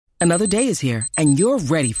Another day is here, and you're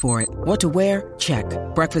ready for it. What to wear? Check.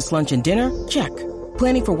 Breakfast, lunch, and dinner? Check.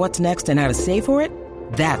 Planning for what's next and how to save for it?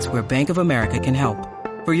 That's where Bank of America can help.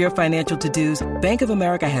 For your financial to-dos, Bank of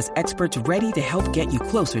America has experts ready to help get you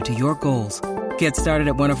closer to your goals. Get started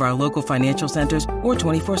at one of our local financial centers or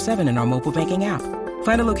 24/7 in our mobile banking app.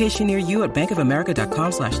 Find a location near you at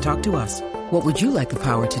bankofamerica.com/talktous. What would you like the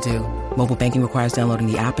power to do? Mobile banking requires downloading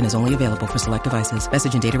the app and is only available for select devices.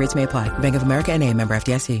 Message and data rates may apply. Bank of America N.A., member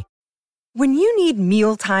FDIC. When you need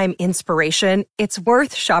mealtime inspiration, it's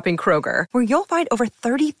worth shopping Kroger, where you'll find over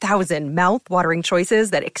 30,000 mouth-watering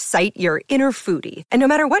choices that excite your inner foodie. And no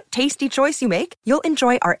matter what tasty choice you make, you'll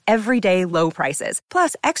enjoy our everyday low prices,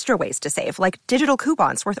 plus extra ways to save, like digital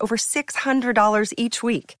coupons worth over $600 each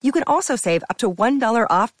week. You can also save up to $1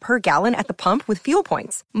 off per gallon at the pump with fuel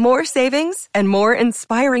points. More savings and more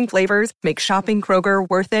inspiring flavors make shopping Kroger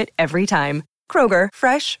worth it every time. Kroger,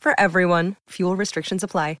 fresh for everyone. Fuel restrictions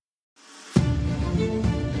apply.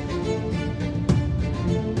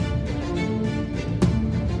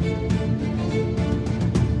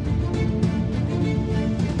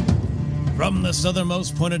 From the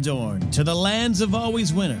southernmost point of Dorne to the lands of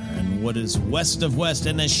always winter and what is west of west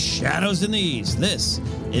and the shadows in the east, this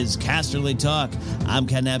is Casterly Talk. I'm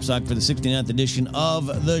Ken Knapsack for the 69th edition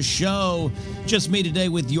of the show. Just me today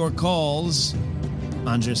with your calls.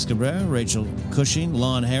 Andres Cabrera, Rachel Cushing,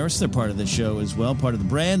 Lon Harris, they're part of the show as well, part of the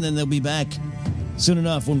brand. Then they'll be back soon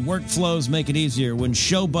enough when workflows make it easier, when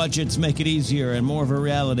show budgets make it easier and more of a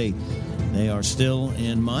reality. They are still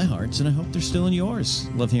in my hearts, and I hope they're still in yours.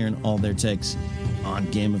 Love hearing all their takes on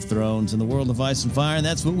Game of Thrones and the world of Ice and Fire, and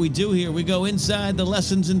that's what we do here. We go inside the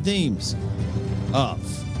lessons and themes of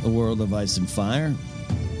the world of Ice and Fire.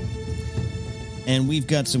 And we've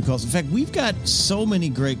got some calls. In fact, we've got so many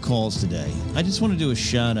great calls today. I just want to do a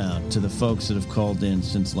shout-out to the folks that have called in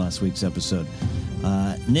since last week's episode.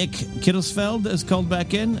 Nick Kittlesfeld has called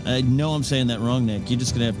back in. I know I'm saying that wrong, Nick. You're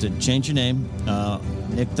just going to have to change your name.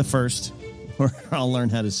 Nick the First. Or I'll learn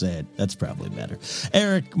how to say it. That's probably better.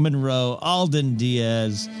 Eric Monroe, Alden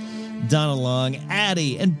Diaz, Donna Long,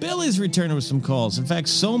 Addie, and Billy's returning with some calls. In fact,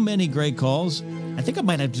 so many great calls. I think I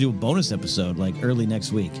might have to do a bonus episode like early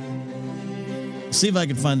next week. See if I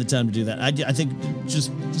can find the time to do that. I think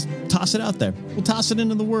just toss it out there. We'll toss it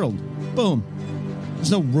into the world. Boom.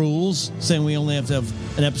 There's no rules saying we only have to have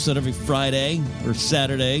an episode every Friday or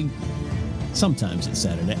Saturday. Sometimes it's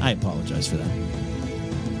Saturday. I apologize for that.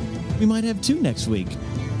 We might have two next week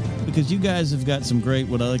because you guys have got some great,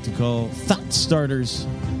 what I like to call thought starters,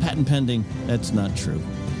 patent pending. That's not true.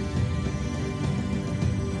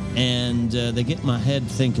 And they get my head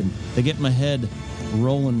thinking. They get my head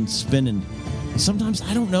rolling, spinning. Sometimes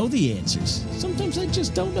I don't know the answers. Sometimes I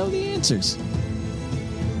just don't know the answers.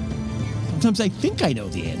 Sometimes I think I know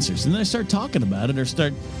the answers, and then I start talking about it or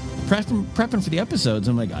start prepping for the episodes.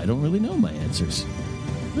 I'm like, I don't really know my answers.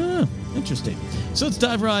 Interesting. So let's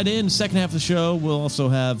dive right in. Second half of the show, we'll also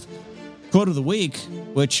have Quote of the Week,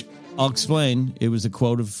 which I'll explain. It was a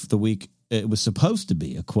quote of the week. It was supposed to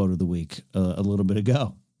be a quote of the week a little bit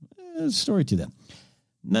ago. Story to them.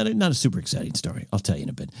 Not a super exciting story. I'll tell you in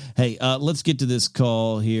a bit. Hey, let's get to this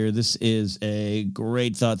call here. This is a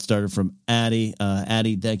great thought starter from Addie.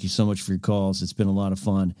 Addie, thank you so much for your calls. It's been a lot of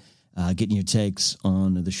fun getting your takes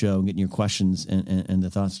on the show, getting your questions and the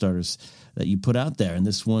thought starters that you put out there. And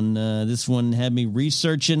this one had me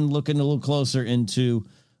researching, looking a little closer into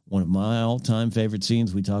one of my all-time favorite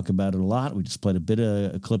scenes. We talk about it a lot. We just played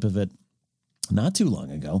a clip of it not too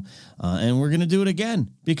long ago. And we're going to do it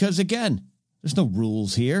again because, again, there's no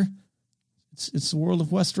rules here. It's the world of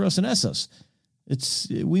Westeros and Essos.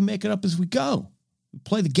 We make it up as we go. We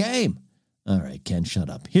play the game. All right, Ken, shut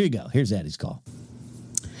up. Here you go. Here's Addie's call.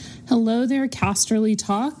 Hello there, Casterly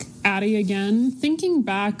Talk. Addie again. Thinking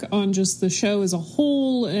back on just the show as a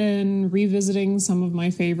whole and revisiting some of my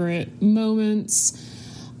favorite moments,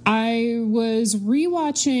 I was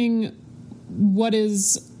rewatching what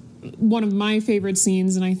is one of my favorite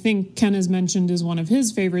scenes, and I think Ken has mentioned is one of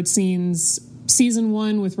his favorite scenes, season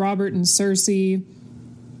 1 with Robert and Cersei.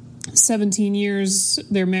 17 years,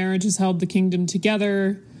 their marriage has held the kingdom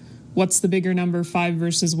together. What's the bigger number, 5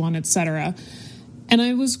 versus 1, etc. And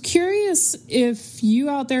I was curious if you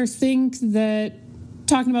out there think that,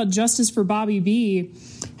 talking about justice for Bobby B,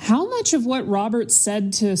 how much of what Robert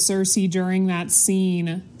said to Cersei during that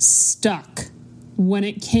scene stuck when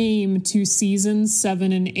it came to seasons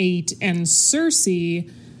 7 and 8 and Cersei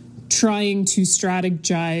trying to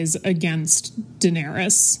strategize against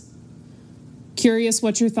Daenerys? Curious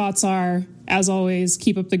what your thoughts are. As always,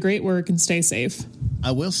 keep up the great work and stay safe.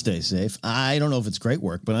 I will stay safe. I don't know if it's great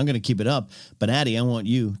work, but I'm going to keep it up. But Addie, I want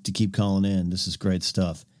you to keep calling in. This is great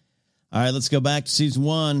stuff. All right, let's go back to season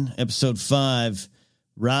 1, episode 5.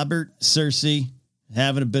 Robert, Cersei,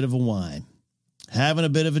 having a bit of a wine, having a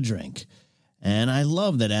bit of a drink. And I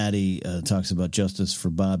love that Addie talks about justice for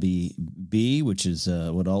Bobby B, which is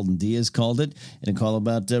what Alden Diaz called it, in a call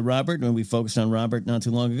about Robert, when we focused on Robert not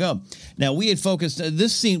too long ago. Now, we had focused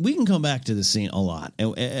this scene. We can come back to this scene a lot.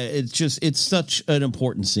 It's such an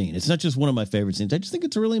important scene. It's not just one of my favorite scenes. I just think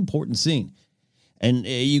it's a really important scene. And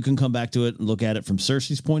you can come back to it and look at it from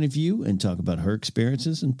Cersei's point of view and talk about her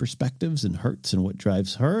experiences and perspectives and hurts and what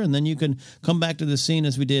drives her. And then you can come back to the scene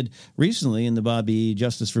as we did recently in the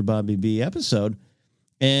Justice for Bobby B episode,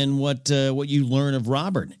 and what you learn of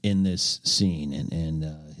Robert in this scene and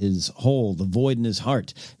his hole, the void in his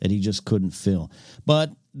heart that he just couldn't fill.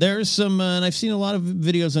 But there's some, and I've seen a lot of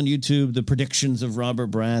videos on YouTube, the predictions of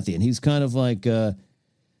Robert Baratheon. He's kind of like, I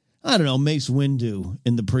don't know, Mace Windu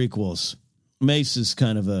in the prequels. Mace is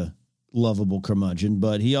kind of a lovable curmudgeon,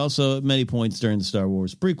 but he also, at many points during the Star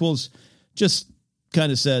Wars prequels, just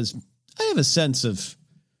kind of says, I have a sense of,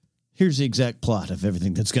 here's the exact plot of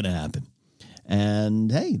everything that's going to happen.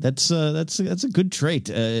 And hey, that's a good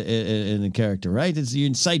trait in a character, right?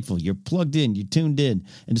 You're insightful, you're plugged in, you're tuned in,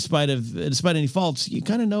 and despite any faults, you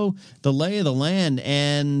kind of know the lay of the land.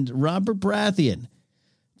 And Robert Baratheon,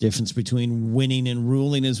 difference between winning and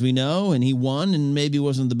ruling, as we know, and he won and maybe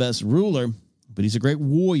wasn't the best ruler, but he's a great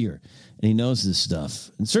warrior, and he knows this stuff.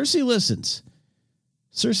 And Cersei listens.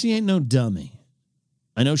 Cersei ain't no dummy.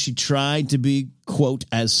 I know she tried to be, quote,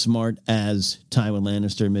 as smart as Tywin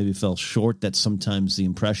Lannister, maybe fell short. That's sometimes the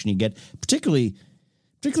impression you get, particularly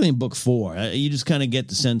in Book 4. You just kind of get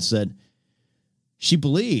the sense that she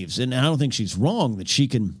believes, and I don't think she's wrong, that she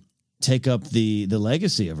can take up the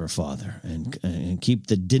legacy of her father and keep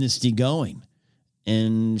the dynasty going.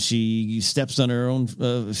 And she steps on her own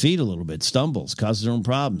feet a little bit, stumbles, causes her own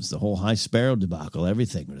problems. The whole High Sparrow debacle,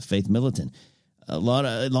 everything with Faith Militant. A lot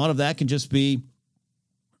of that can just be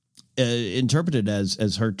interpreted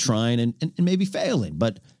as her trying and maybe failing.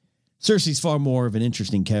 But Cersei's far more of an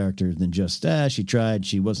interesting character than just, she tried,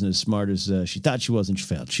 she wasn't as smart as she thought she was, and she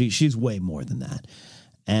failed. She's way more than that.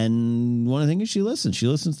 And one of the things is she listens. She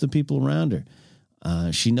listens to people around her.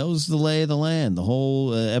 She knows the lay of the land. The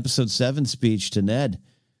whole episode 7 speech to Ned.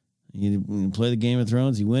 You play the Game of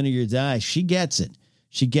Thrones, you win or you die. She gets it.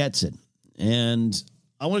 She gets it. And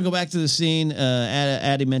I want to go back to the scene.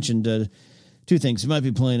 Addie mentioned two things. You might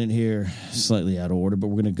be playing it here slightly out of order, but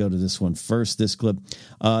we're going to go to this one first, this clip.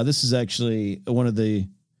 This is actually one of the,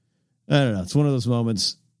 I don't know, it's one of those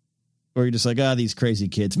moments where you're just like, these crazy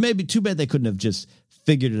kids. Maybe too bad they couldn't have just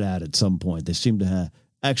figured it out at some point. They seem to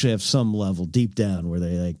actually have some level deep down where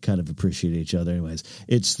they kind of appreciate each other. Anyways,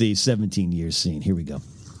 it's the 17 years scene. Here we go.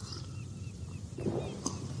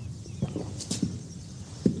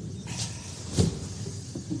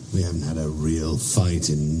 We haven't had a real fight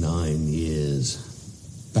in 9 years.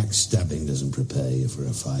 Backstabbing doesn't prepare you for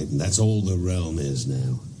a fight, and that's all the realm is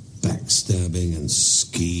now. Backstabbing and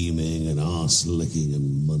scheming and arse-licking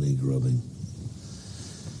and money-grubbing.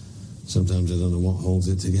 Sometimes I don't know what holds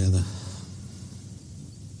it together.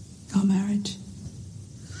 Our marriage.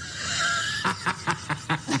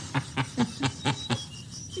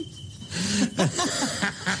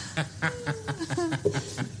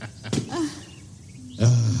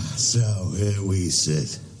 So here we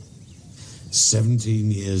sit,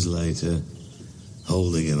 17 years later,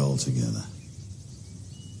 holding it all together.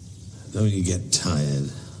 Don't you get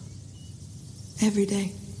tired? Every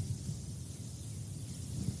day.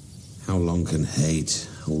 How long can hate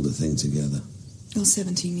hold a thing together? Well,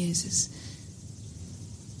 17 years is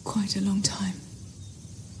quite a long time.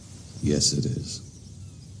 Yes, it is.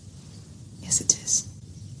 Yes, it is.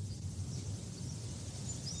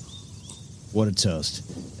 What a toast.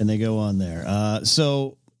 And they go on there.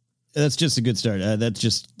 So that's just a good start. That's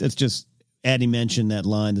just Addie mentioned that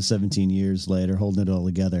line, the 17 years later, holding it all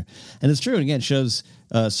together. And it's true. And again, it shows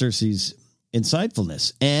Cersei's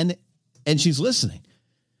insightfulness. And she's listening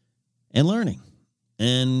and learning.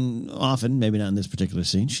 And often, maybe not in this particular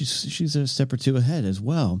scene, she's a step or two ahead as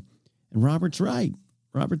well. And Robert's right.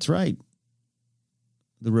 Robert's right.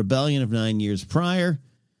 The rebellion of 9 years prior,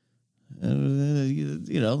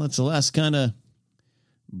 that's the last kind of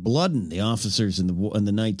blooding the officers and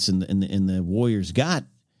the knights and the warriors got.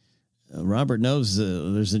 Robert knows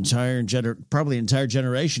there's probably an entire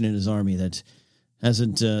generation in his army that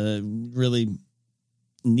hasn't really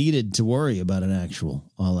needed to worry about an actual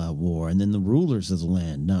all-out war. And then the rulers of the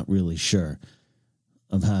land not really sure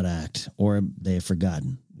of how to act, or they have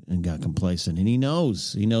forgotten and got complacent. And he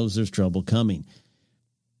knows there's trouble coming.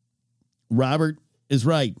 Robert is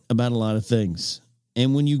right about a lot of things.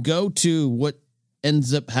 And when you go to what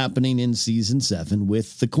ends up happening in season 7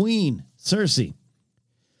 with the Queen, Cersei,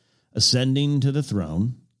 ascending to the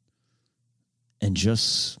throne and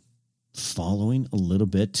just following a little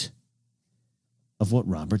bit of what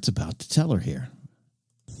Robert's about to tell her here.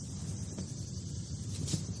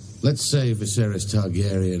 Let's say Viserys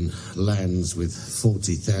Targaryen lands with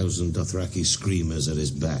 40,000 Dothraki screamers at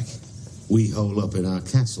his back. We hole up in our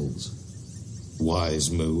castles.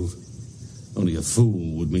 Wise move. Only a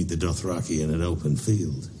fool would meet the Dothraki in an open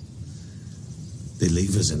field. They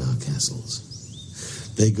leave us in our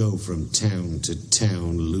castles. They go from town to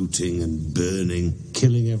town, looting and burning,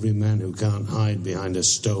 killing every man who can't hide behind a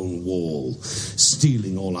stone wall,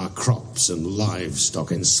 stealing all our crops and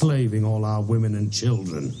livestock, enslaving all our women and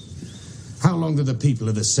children. How long do the people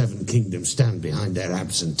of the Seven Kingdoms stand behind their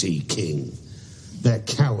absentee king? Their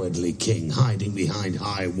cowardly king hiding behind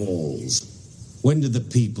high walls? When do the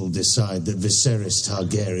people decide that Viserys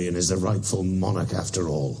Targaryen is the rightful monarch after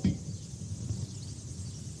all? We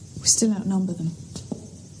still outnumber them.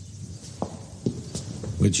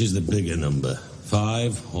 Which is the bigger number,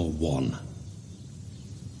 5 or 1?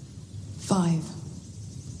 5.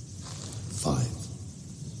 5.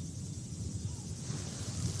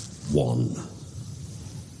 1.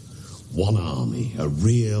 One army, a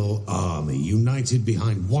real army, united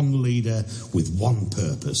behind one leader with one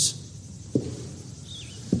purpose.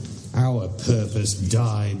 Our purpose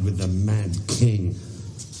died with the Mad King.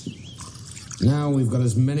 Now we've got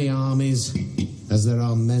as many armies as there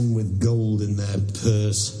are men with gold in their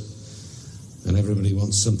purse. And everybody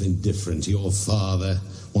wants something different. Your father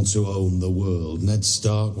wants to own the world. Ned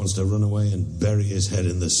Stark wants to run away and bury his head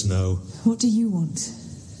in the snow. What do you want?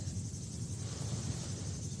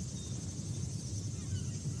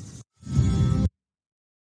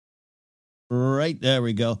 Right, there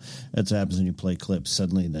we go. That's what happens when you play clips.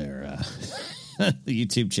 Suddenly they're the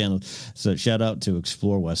YouTube channel. So shout out to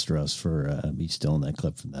Explore Westeros for me stealing that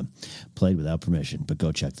clip from them. Played without permission, but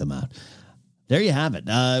go check them out. There you have it.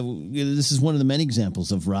 This is one of the many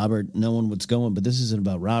examples of Robert knowing what's going, but this isn't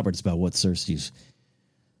about Robert. It's about what Cersei's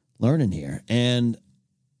learning here. And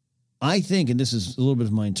I think, and this is a little bit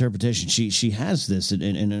of my interpretation, she has this,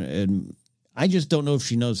 and I just don't know if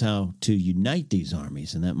she knows how to unite these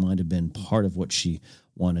armies, and that might have been part of what she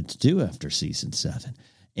wanted to do after season 7.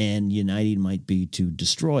 And uniting might be to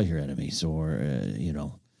destroy her enemies or,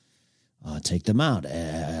 take them out.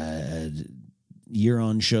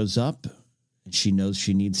 Euron shows up, and she knows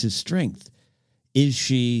she needs his strength.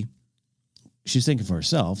 She's thinking for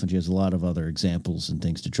herself, and she has a lot of other examples and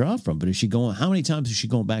things to draw from, but how many times is she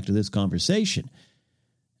going back to this conversation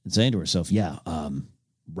and saying to herself,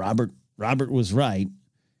 Robert was right.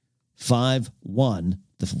 5-1.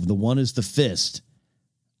 The one is the fist.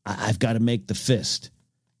 I've got to make the fist.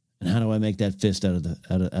 And how do I make that fist out of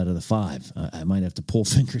the 5? I might have to pull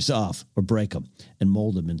fingers off or break them and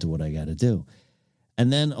mold them into what I got to do.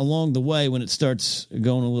 And then along the way, when it starts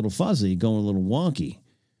going a little fuzzy, going a little wonky,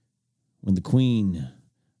 when the queen,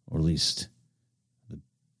 or at least the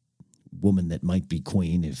woman that might be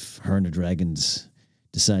queen, if her and the dragons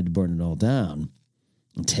decide to burn it all down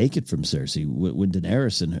and take it from Cersei, when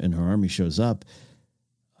Daenerys and her army shows up,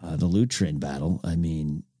 the loot train battle, I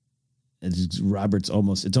mean, it's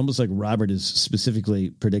almost like Robert is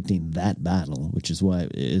specifically predicting that battle, which is why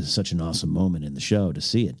it is such an awesome moment in the show to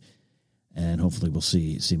see it. And hopefully we'll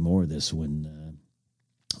see more of this when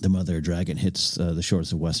the Mother Dragon hits the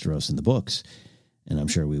shores of Westeros in the books, and I'm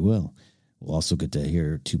sure we will. We'll also get to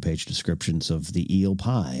hear 2-page descriptions of the eel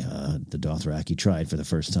pie the Dothraki tried for the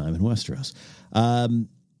first time in Westeros.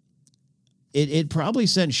 It probably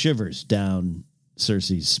sent shivers down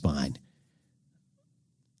Cersei's spine.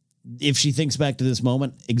 If she thinks back to this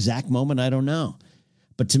exact moment, I don't know.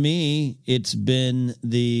 But to me, it's been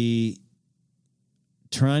the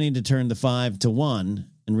trying to turn the 5 to 1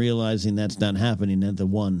 and realizing that's not happening, that the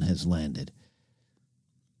 1 has landed.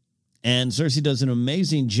 And Cersei does an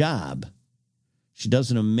amazing job. She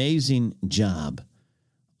does an amazing job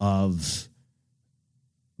of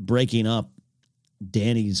breaking up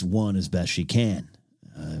Dany's 1 as best she can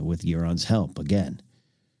with Euron's help again.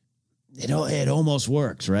 It almost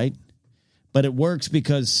works, right? But it works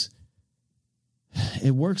because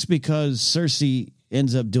Cersei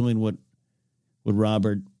ends up doing what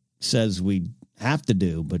Robert says we have to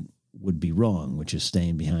do, but would be wrong, which is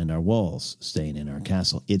staying behind our walls, staying in our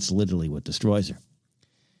castle. It's literally what destroys her.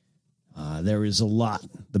 There is a lot.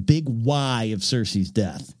 The big why of Cersei's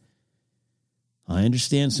death. I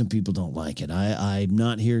understand some people don't like it. I'm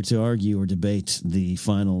not here to argue or debate the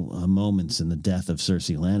final moments in the death of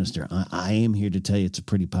Cersei Lannister. I am here to tell you it's a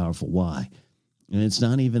pretty powerful why. And it's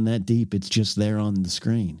not even that deep. It's just there on the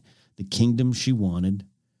screen. the kingdom she wanted,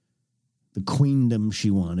 the queendom she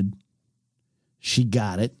wanted. She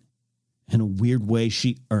got it. In a weird way,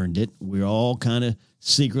 she earned it. We're all kind of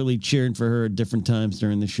secretly cheering for her at different times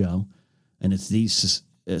during the show. And it's these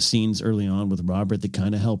scenes early on with Robert that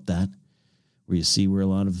kind of help that, where you see where a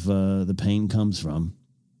lot of the pain comes from.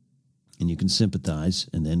 And you can sympathize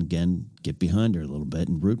and then, again, get behind her a little bit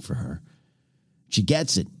and root for her. She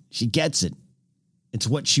gets it. She gets it. It's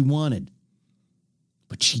what she wanted.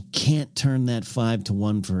 But she can't turn that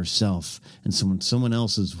 5-1 for herself. And so when someone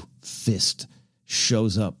else's fist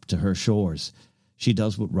shows up to her shores, she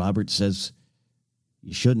does what Robert says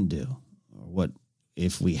you shouldn't do, or what,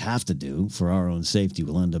 if we have to do for our own safety,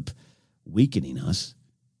 will end up weakening us,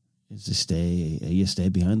 is you stay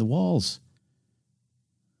behind the walls.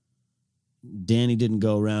 Dany didn't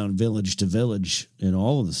go around village to village in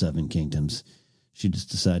all of the Seven Kingdoms. She just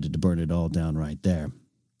decided to burn it all down right there.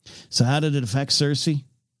 So how did it affect Cersei?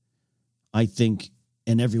 I think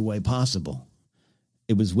in every way possible.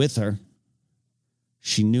 It was with her.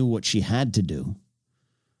 She knew what she had to do.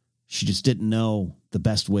 She just didn't know the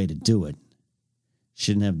best way to do it.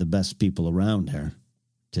 She didn't have the best people around her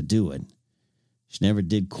to do it. She never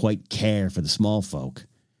did quite care for the small folk,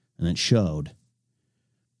 and it showed.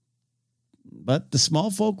 But the small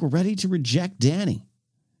folk were ready to reject Dany.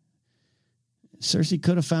 Cersei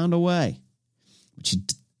could have found a way. But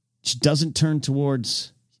she doesn't turn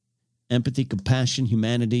towards empathy, compassion,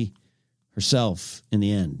 humanity herself in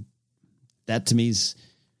the end. That, to me, is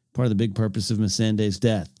part of the big purpose of Missandei's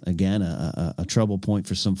death. Again, a trouble point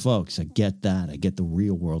for some folks. I get that. I get the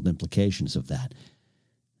real-world implications of that.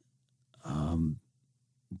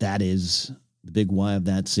 That is, the big why of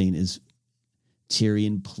that scene is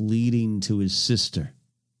Tyrion pleading to his sister,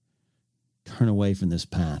 turn away from this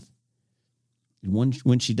path. And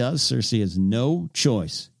when she does, Cersei has no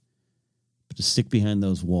choice but to stick behind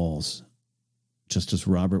those walls, just as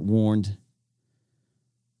Robert warned.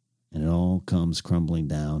 And it all comes crumbling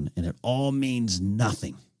down, and it all means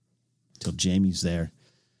nothing until Jaime's there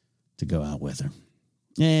to go out with her.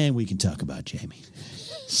 And we can talk about Jaime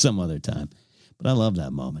some other time. But I love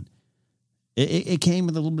that moment. It came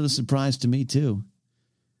with a little bit of surprise to me, too.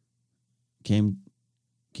 Came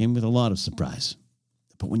with a lot of surprise.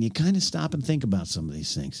 But when you kind of stop and think about some of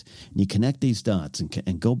these things, and you connect these dots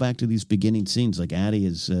and go back to these beginning scenes like Addie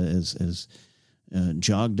has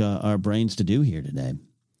jogged our brains to do here today,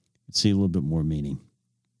 see a little bit more meaning.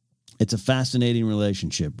 It's a fascinating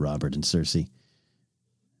relationship, Robert and Cersei.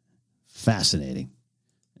 Fascinating.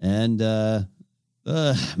 And,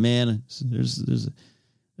 man,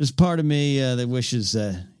 there's part of me that wishes,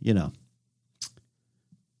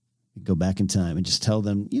 go back in time and just tell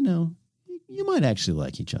them, you might actually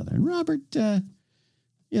like each other. And Robert, get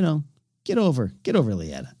over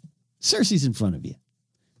Lyanna. Cersei's in front of you.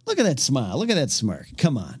 Look at that smile. Look at that smirk.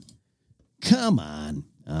 Come on.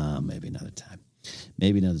 Maybe another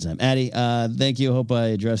time. Addie, thank you. Hope I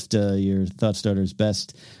addressed your thought starters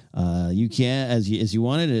best. You can, as you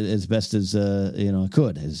wanted it, as best as I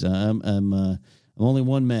could. As I'm only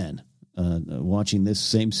one man watching this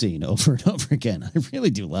same scene over and over again. I really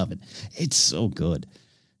do love it. It's so good.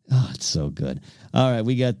 Oh, it's so good. All right,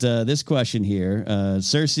 we got this question here.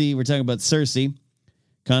 Cersei, we're talking about Cersei.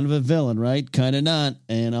 Kind of a villain, right? Kind of not.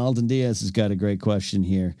 And Alden Diaz has got a great question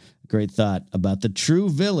here. Great thought about the true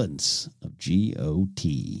villains of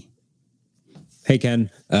GOT. Hey, Ken.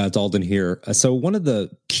 It's Alden here. So one of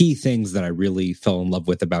the key things that I really fell in love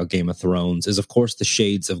with about Game of Thrones is, of course, the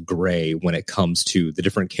shades of gray when it comes to the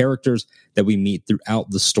different characters that we meet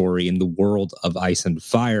throughout the story in the world of Ice and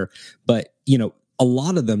Fire. But, a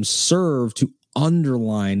lot of them serve to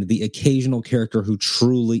underline the occasional character who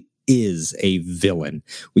truly is a villain.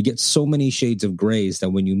 We get so many shades of grays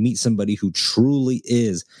that when you meet somebody who truly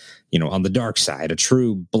is, on the dark side, a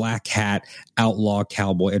true black hat outlaw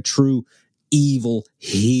cowboy, a true evil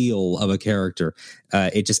heel of a character,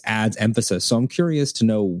 it just adds emphasis. So I'm curious to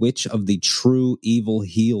know which of the true evil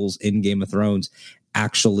heels in Game of Thrones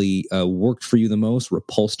actually worked for you the most,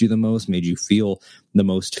 repulsed you the most, made you feel the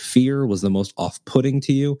most fear, was the most off-putting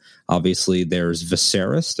to you. Obviously, there's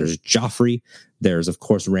Viserys, there's Joffrey, there's, of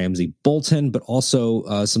course, Ramsay Bolton, but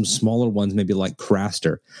also some smaller ones, maybe like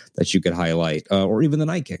Craster, that you could highlight, or even the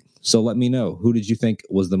Night King. So let me know, who did you think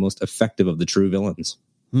was the most effective of the true villains?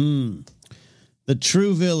 The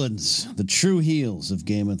true villains, the true heels of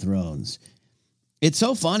Game of Thrones. It's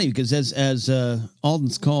so funny because as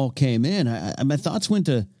Alden's call came in, my thoughts went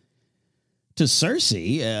to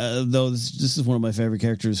Cersei, though this is one of my favorite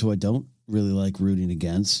characters who I don't really like rooting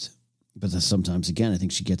against. But sometimes, again, I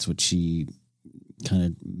think she gets what she kind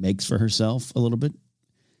of makes for herself a little bit.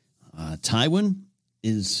 Tywin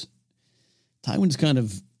is Tywin's kind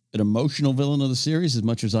of an emotional villain of the series, as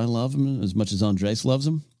much as I love him, as much as Andres loves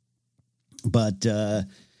him. But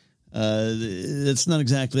it's not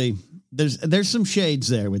exactly. There's some shades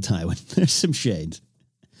there with Tywin. There's some shades,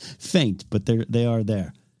 faint, but they are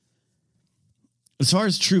there. As far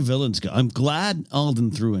as true villains go, I'm glad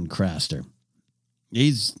Alden threw in Craster.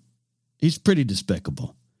 He's pretty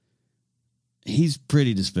despicable. He's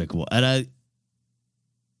pretty despicable, and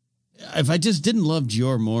if I just didn't love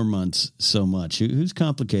Jorah Mormont so much, who's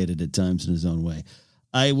complicated at times in his own way,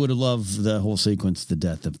 I would have loved the whole sequence, the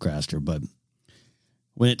death of Craster. But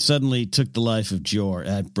when it suddenly took the life of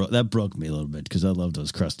Jorah, that broke me a little bit because I love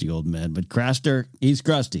those crusty old men. But Craster, he's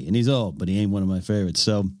crusty and he's old, but he ain't one of my favorites.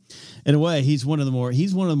 So, in a way, he's one of the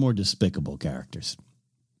more despicable characters.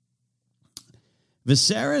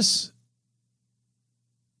 Viserys,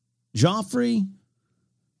 Joffrey,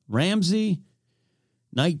 Ramsay,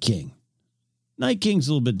 Night King. Night King's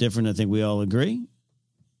a little bit different, I think we all agree.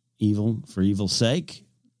 Evil for evil's sake.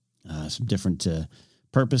 Some different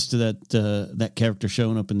purpose to that character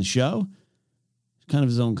showing up in the show. It's kind of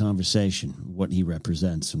his own conversation, what he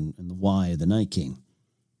represents and the why of the Night King.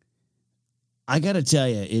 I got to tell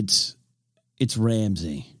you, it's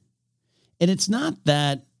Ramsay. And it's not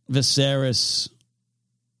that Viserys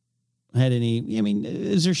had any... I mean,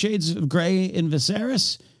 is there shades of gray in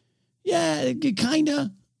Viserys? Yeah,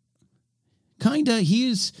 kinda.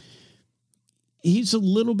 He's a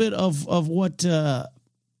little bit of what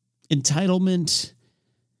entitlement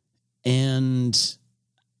and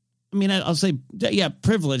I mean I'll say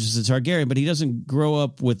privilege as a Targaryen, but he doesn't grow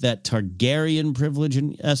up with that Targaryen privilege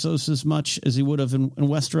in Essos as much as he would have in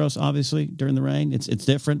Westeros. Obviously, during the reign, it's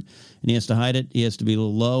different, and he has to hide it. He has to be a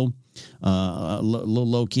little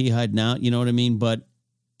low key, hiding out. You know what I mean? But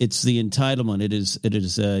it's the entitlement. It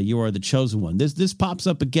is. You are the chosen one. This pops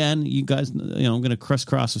up again. You guys, I'm going to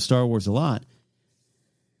crisscross with Star Wars a lot.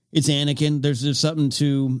 It's Anakin. There's something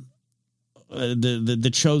to the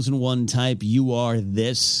chosen one type. You are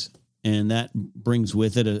this, and that brings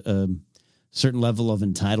with it a certain level of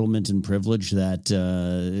entitlement and privilege that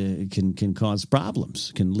can cause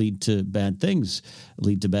problems, can lead to bad things,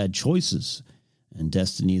 lead to bad choices, and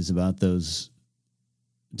destiny is about those.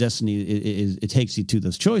 Destiny, it takes you to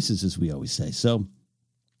those choices, as we always say. So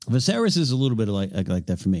Viserys is a little bit like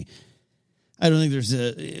that for me. I don't think there's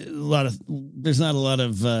not a lot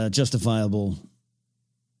of justifiable,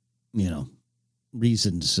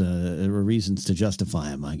 reasons or reasons to justify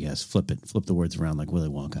him. I guess flip the words around like Willy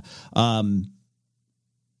Wonka.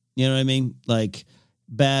 You know what I mean? Like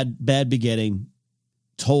bad begetting.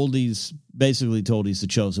 He's the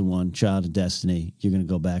chosen one, child of destiny. You're going to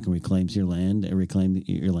go back and reclaim your land.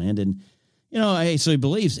 And, so he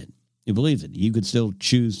believes it. He believes it. You could still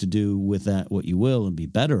choose to do with that what you will and be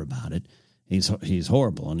better about it. He's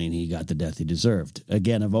horrible. I mean, he got the death he deserved.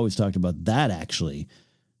 Again, I've always talked about that, actually.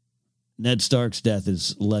 Ned Stark's death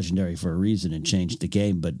is legendary for a reason and changed the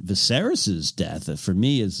game. But Viserys' death, for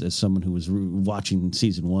me, as someone who was watching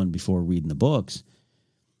season 1 before reading the books,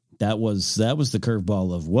 that was the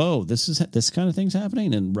curveball of, whoa, this kind of thing's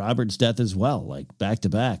happening. And Robert's death as well, like back to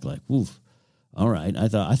back, like, oof. All right. I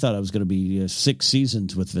thought I was going to be 6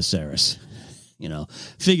 seasons with Viserys, I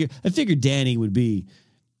figured Dany would be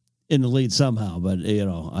in the lead somehow, but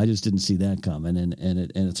I just didn't see that coming. And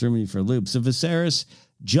it threw me for a loop. So Viserys,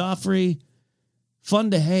 Joffrey,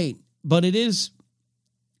 fun to hate, but it is,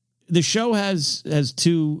 the show has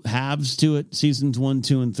 2 halves to it. Seasons 1,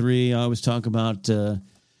 2, and 3. I always talk about,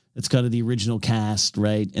 it's kind of the original cast,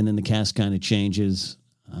 right? And then the cast kind of changes.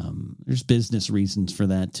 There's business reasons for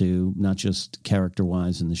that too, not just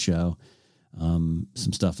character-wise in the show. Some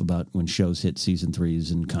stuff about when shows hit season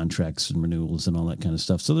 3s and contracts and renewals and all that kind of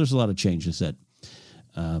stuff. So there's a lot of changes that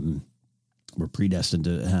were predestined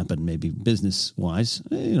to happen, maybe business-wise.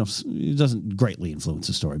 It doesn't greatly influence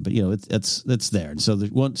the story, but it's there. And so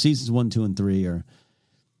seasons 1, 2, and 3 are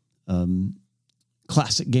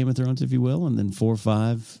classic Game of Thrones, if you will, and then 4,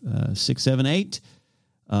 5, 6, 7, 8,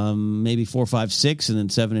 maybe 4, 5, 6, and then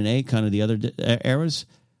 7 and 8, kind of the other eras.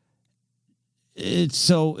 It's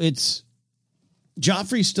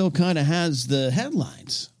Joffrey still kind of has the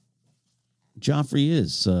headlines. Joffrey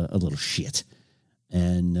is a little shit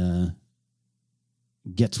and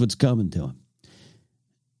gets what's coming to him.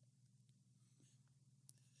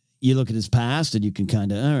 You look at his past and you can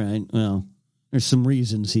kind of, all right, well, there's some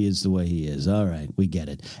reasons he is the way he is. All right, we get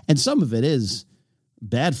it. And some of it is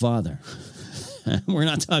bad father. We're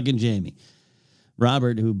not talking Jaime.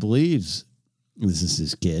 Robert, who believes this is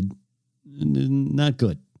his kid, not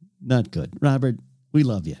good. Not good. Robert, we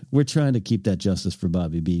love you. We're trying to keep that justice for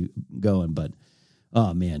Bobby B going, but,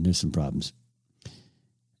 oh, man, there's some problems.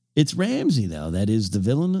 It's Ramsay, though, that is the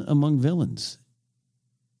villain among villains.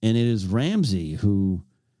 And it is Ramsay who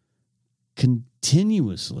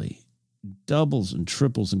continuously doubles and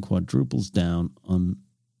triples and quadruples down on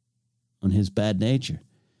his bad nature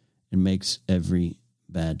and makes every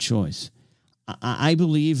bad choice. I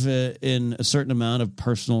believe in a certain amount of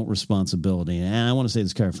personal responsibility, and I want to say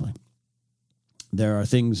this carefully. There are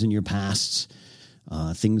things in your pasts,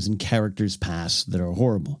 things in characters' past that are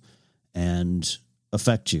horrible and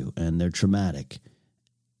affect you, and they're traumatic.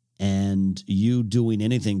 And you doing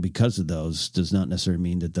anything because of those does not necessarily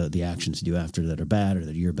mean that the actions you do after that are bad or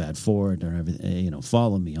that you're bad for it or everything.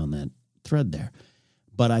 Follow me on that thread there.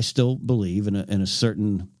 But I still believe in a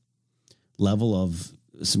certain level of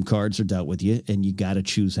some cards are dealt with you, and you got to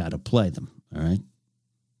choose how to play them. All right.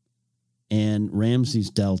 And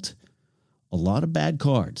Ramsay's dealt a lot of bad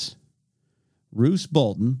cards. Roose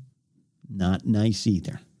Bolton, not nice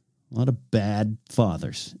either. A lot of bad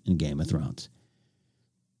fathers in Game of Thrones.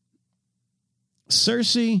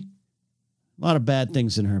 Cersei, a lot of bad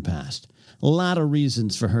things in her past. A lot of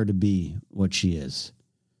reasons for her to be what she is.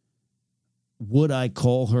 Would I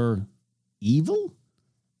call her evil?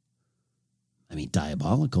 I mean,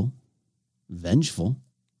 diabolical, vengeful,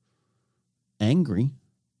 angry.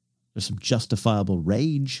 There's some justifiable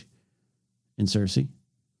rage in Cersei.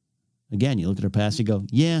 Again, you look at her past, you go,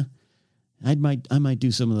 yeah, I might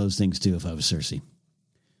do some of those things too if I was Cersei.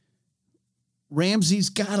 Ramsay's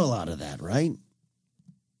got a lot of that, right?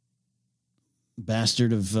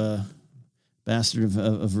 Bastard of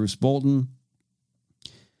Roose Bolton.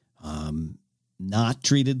 Not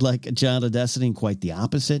treated like a child of destiny, quite the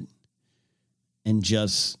opposite. And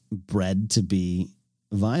just bred to be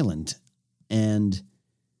violent. And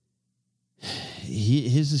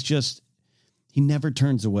his is just, he never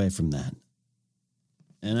turns away from that.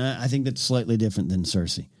 And I think that's slightly different than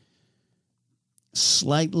Cersei.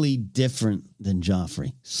 Slightly different than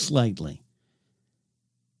Joffrey. Slightly.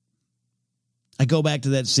 I go back to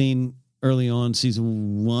that scene early on,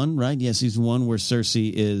 season 1, right? Yeah, season 1, where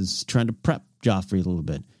Cersei is trying to prep Joffrey a little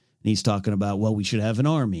bit. And he's talking about, well, we should have an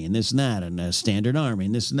army and this and that, and a standard army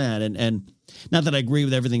and this and that. And not that I agree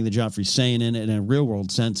with everything that Joffrey's saying in a real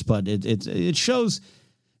world sense, but it shows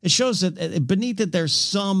that beneath it, there's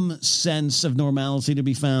some sense of normalcy to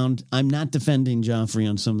be found. I'm not defending Joffrey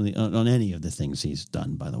on any of the things he's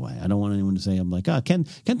done, by the way. I don't want anyone to say I'm like, Ken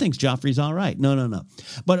thinks Joffrey's all right. No.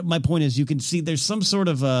 But my point is, you can see there's some sort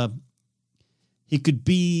of he could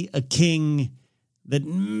be a king that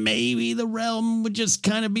maybe the realm would just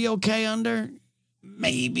kind of be okay under.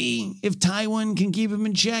 Maybe if Tywin can keep him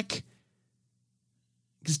in check.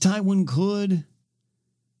 Because Tywin could.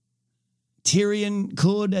 Tyrion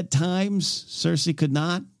could at times. Cersei could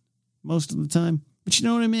not most of the time. But you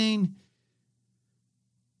know what I mean?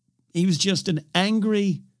 He was just an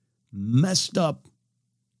angry, messed up,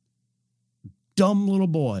 dumb little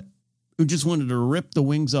boy who just wanted to rip the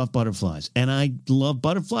wings off butterflies. And I love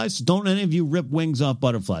butterflies. Don't any of you rip wings off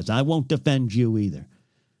butterflies. I won't defend you either.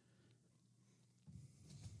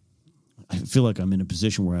 I feel like I'm in a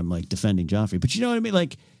position where I'm like defending Joffrey. But you know what I mean?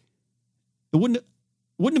 Like, it wouldn't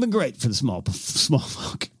have been great for the small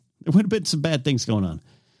folk. There would have been some bad things going on.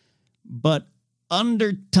 But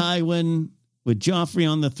under Tywin, with Joffrey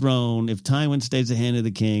on the throne, if Tywin stays the hand of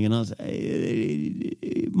the king, and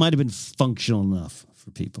it might have been functional enough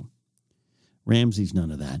for people. Ramsay's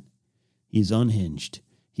none of that. He's unhinged.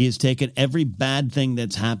 He has taken every bad thing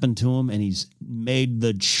that's happened to him, and he's made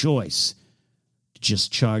the choice to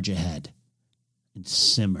just charge ahead and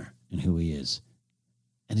simmer in who he is.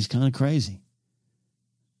 And he's kind of crazy.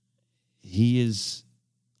 He is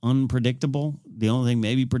unpredictable. The only thing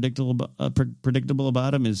maybe predictable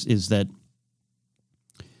about him is that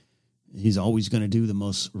he's always going to do the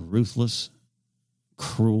most ruthless,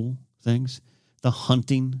 cruel things. The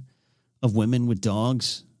hunting of women with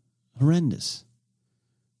dogs, horrendous.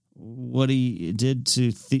 What he did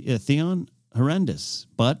to Theon, horrendous.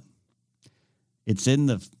 But it's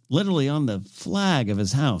literally on the flag of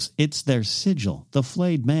his house. It's their sigil, the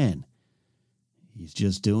flayed man. He's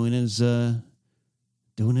just doing as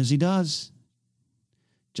he does.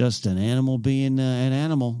 Just an animal being an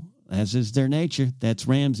animal, as is their nature. That's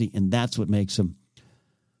Ramsay, and that's what makes him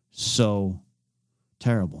so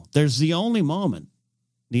terrible. There's the only moment,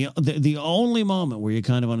 the only moment where you're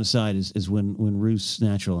kind of on his side is when Roose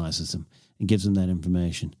naturalizes him and gives him that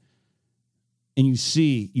information. And you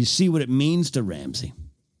see what it means to Ramsay.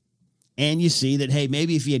 And you see that, hey,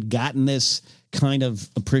 maybe if he had gotten this kind of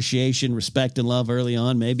appreciation, respect, and love early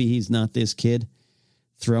on, maybe he's not this kid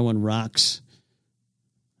throwing rocks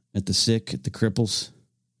at the sick, at the cripples.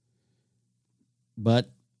 But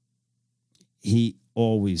he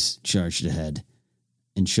always charged ahead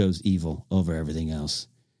and chose evil over everything else.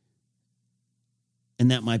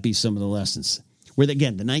 And that might be some of the lessons. Where,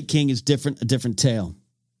 again, the Night King is different, a different tale.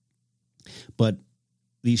 But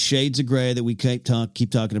these shades of gray that we keep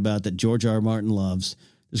talking about, that George R. R. Martin loves,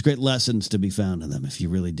 there's great lessons to be found in them if you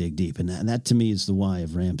really dig deep. And that to me is the why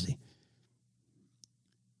of Ramsay.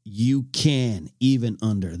 You can, even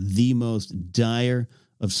under the most dire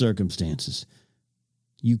of circumstances,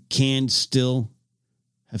 you can still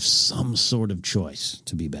have some sort of choice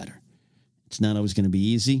to be better. It's not always going to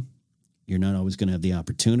be easy. You're not always going to have the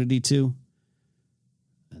opportunity to.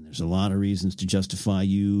 And there's a lot of reasons to justify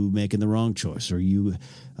you making the wrong choice or you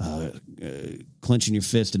clenching your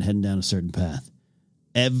fist and heading down a certain path.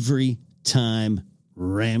 Every time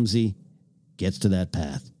Ramsay gets to that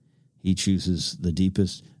path, he chooses the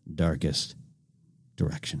deepest, darkest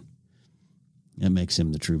direction. That makes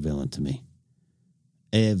him the true villain to me.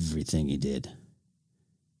 Everything he did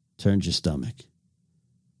turns your stomach.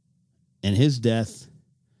 And his death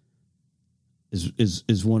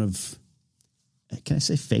is one of, can I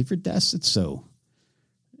say favorite deaths? It's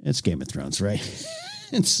Game of Thrones, right?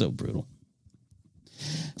 It's so brutal.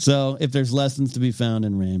 So if there's lessons to be found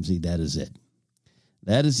in Ramsay, that is it.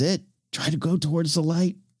 That is it. Try to go towards the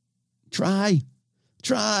light. Try.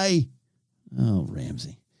 Oh,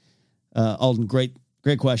 Ramsay. Alden, great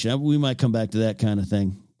question. We might come back to that kind of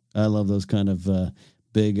thing. I love those kind of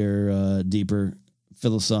bigger, deeper,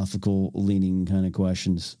 philosophical leaning kind of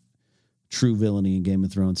questions. True villainy in Game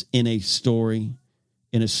of Thrones in a story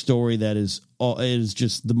that is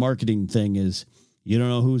just, the marketing thing is you don't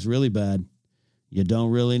know who's really bad. You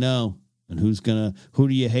don't really know. And who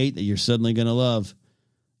do you hate that you're suddenly going to love?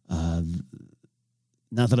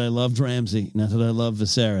 Not that I loved Ramsay, not that I love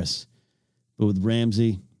Viserys, but with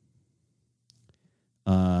Ramsay,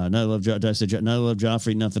 not that I love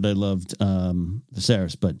Joffrey, not that I loved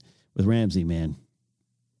Viserys, but with Ramsay, man,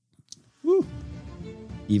 woo,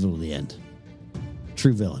 evil to the end.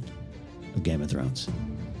 True villain of Game of Thrones.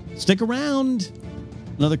 Stick around.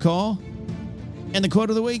 Another call. And the quote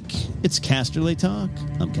of the week, it's Casterly Talk.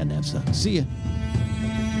 I'm Ken Napzok. See ya.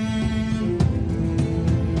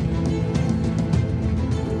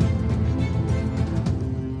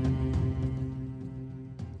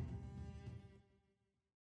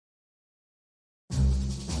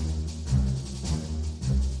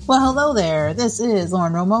 Well, hello there. This is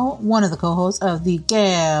Lauren Romo, one of the co-hosts of the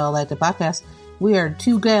Galactic Podcast. We are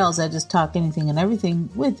two gals that just talk anything and everything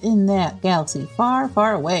within that galaxy far,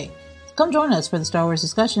 far away. Come join us for the Star Wars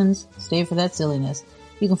discussions. Stay for that silliness.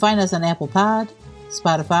 You can find us on Apple Pod,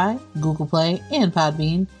 Spotify, Google Play, and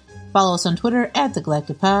Podbean. Follow us on Twitter at The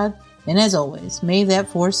Galactic Pod. And as always, may that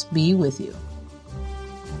force be with you.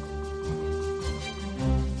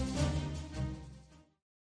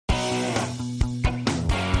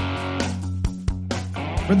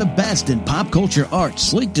 For the best in pop culture art,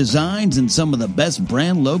 sleek designs, and some of the best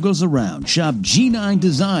brand logos around, shop G9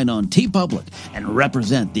 Design on TeePublic and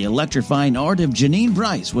represent the electrifying art of Janine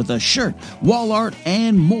Brice with a shirt, wall art,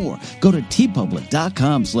 and more. Go to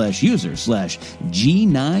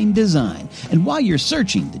teepublic.com/user/G9 Design. And while you're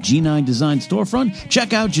searching the G9 Design storefront,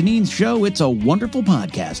 check out Janine's show, It's a Wonderful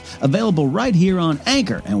Podcast, available right here on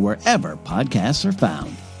Anchor and wherever podcasts are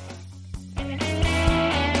found.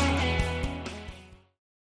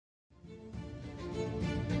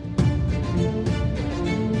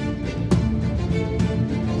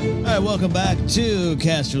 Welcome back to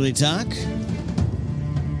Casterly Talk.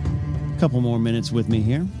 A couple more minutes with me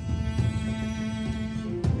here.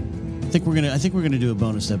 I think we're gonna do a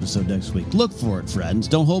bonus episode next week. Look for it, friends.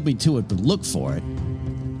 Don't hold me to it, but look for it.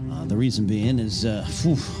 The reason being is,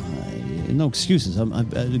 no excuses. I'm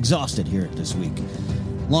exhausted here this week.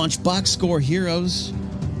 Launch Box Score Heroes.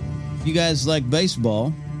 If you guys like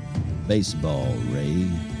baseball, Ray.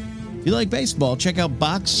 If you like baseball, check out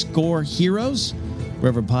Box Score Heroes.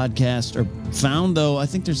 Wherever podcasts are found, though, I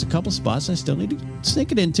think there's a couple spots I still need to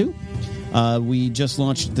sneak it into. We just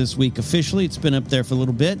launched this week officially. It's been up there for a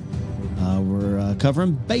little bit. We're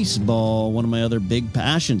covering baseball, one of my other big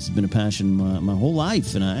passions. It's been a passion my whole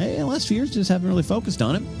life, and the last few years just haven't really focused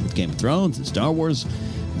on it. With Game of Thrones and Star Wars,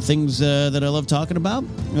 things that I love talking about.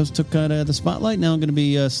 Those took kind of the spotlight. Now I'm going to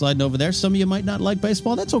be sliding over there. Some of you might not like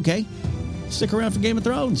baseball. That's okay. Stick around for Game of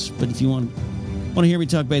Thrones. But if you want to hear me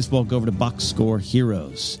talk baseball, go over to Box Score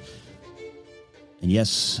Heroes. And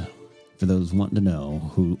yes, for those wanting to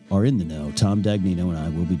know, who are in the know, Tom Dagnino and I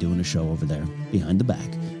will be doing a show over there behind the back.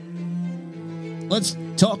 Let's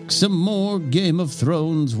talk some more Game of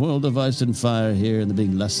Thrones, World of Ice and Fire here in the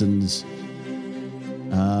big lessons.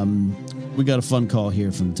 We got a fun call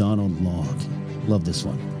here from Donald Log. Love this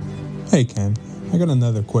one. Hey, Ken. I got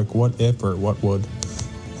another quick what if or what would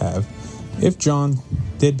have. If Jon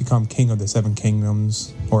did become king of the Seven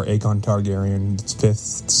Kingdoms, or Aegon Targaryen,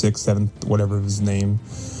 5th, 6th, 7th, whatever his name,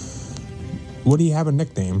 would he have a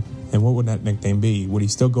nickname? And what would that nickname be? Would he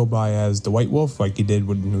still go by as the White Wolf, like he did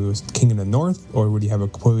when he was king of the North? Or would he have a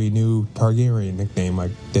completely new Targaryen nickname,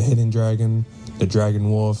 like the Hidden Dragon, the Dragon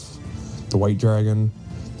Wolf, the White Dragon?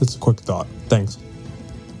 That's a quick thought. Thanks.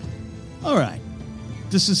 All right.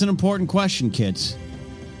 This is an important question, kids.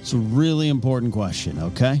 It's a really important question,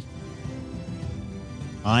 okay?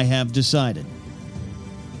 I have decided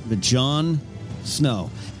that Jon Snow,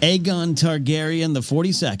 Aegon Targaryen the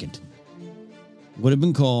 42nd, would have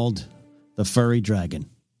been called the Furry Dragon.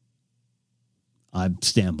 I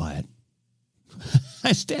stand by it.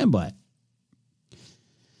 I stand by it.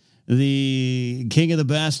 The King of the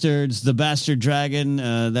Bastards, the Bastard Dragon.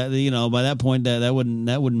 That, you know, by that point, that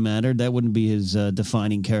wouldn't matter. That wouldn't be his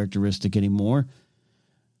defining characteristic anymore.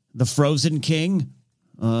 The Frozen King,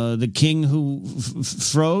 the King who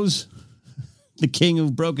froze, the King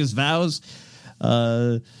who broke his vows.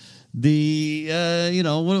 You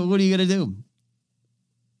know, what are you gonna do?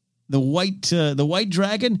 The White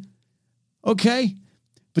Dragon, okay,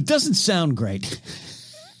 but doesn't sound great.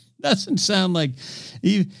 Doesn't sound like,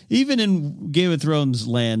 even in Game of Thrones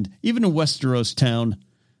land, even in Westeros town,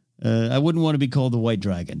 I wouldn't want to be called the White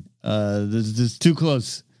Dragon. This is too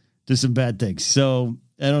close to some bad things. So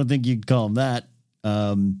I don't think you'd call him that.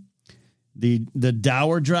 The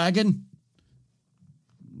Dour Dragon,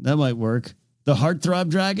 that might work. The Heartthrob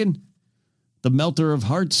Dragon, the Melter of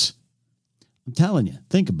Hearts. I'm telling you,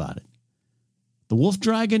 think about it. The Wolf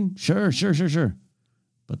Dragon, sure.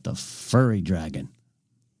 But the Furry Dragon,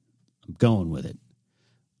 I'm going with it.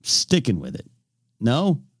 Sticking with it.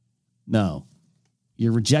 No.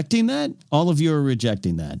 You're rejecting that? All of you are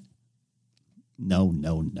rejecting that. No.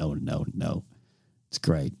 It's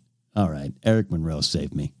great. All right. Eric Monroe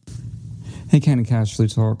saved me. Hey, Ken and Casually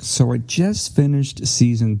Talk. So I just finished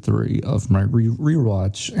season 3 of my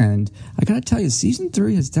rewatch, and I gotta tell you, season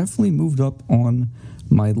 3 has definitely moved up on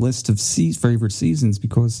my list of favorite seasons,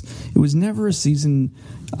 because it was never a season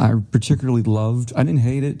I particularly loved. I didn't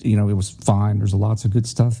hate it. You know, it was fine. There's lots of good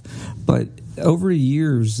stuff. But over the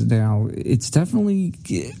years now, it's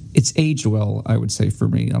aged well, I would say, for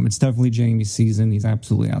me. It's definitely Jaime's season. He's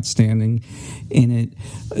absolutely outstanding in it.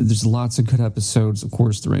 There's lots of good episodes. Of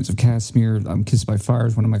course, The Reigns of Castamere, Kissed by Fire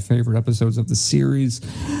is one of my favorite episodes of the series.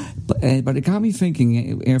 But it got me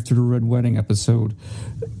thinking, after the Red Wedding episode,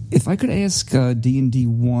 if I could ask D&D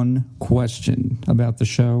one question about the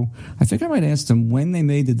show, I think I might ask them when they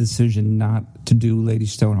made the decision not to do Lady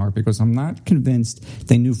Stoneheart, because I'm not convinced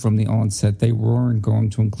they knew from the onset they weren't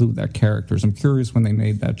going to include that character. So I'm curious when they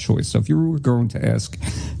made that choice. So if you were going to ask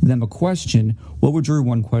them a question, what would your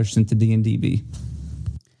one question to D&D be?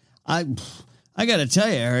 I got to tell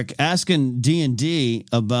you, Eric, asking D&D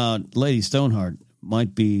about Lady Stoneheart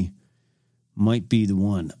might be the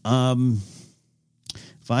one.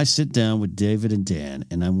 If I sit down with David and Dan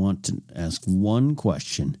and I want to ask one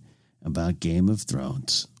question about Game of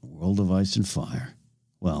Thrones, World of Ice and Fire,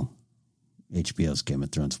 well, HBO's Game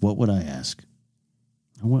of Thrones, what would I ask?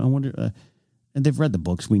 I wonder. And they've read the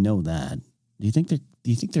books. We know that. Do you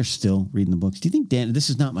think they're still reading the books? Do you think Dan? This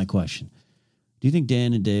is not my question. Do you think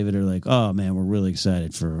Dan and David are like, oh man, we're really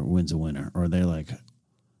excited for Winds of Winter, or they're like,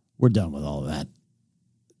 we're done with all of that?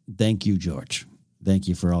 Thank you, George. Thank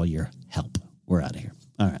you for all your help. We're out of here.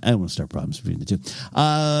 All right, I don't want to start problems between the two.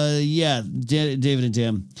 Yeah, David and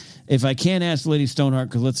Dan. If I can't ask Lady Stoneheart,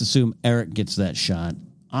 because let's assume Eric gets that shot,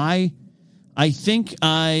 I think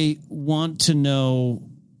I want to know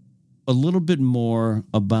a little bit more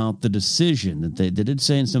about the decision that they did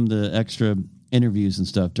say in some of the extra interviews and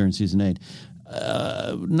stuff during season 8.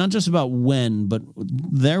 Not just about when, but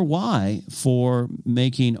their why for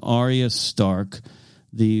making Arya Stark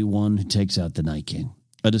the one who takes out the Night King.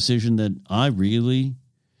 A decision that I really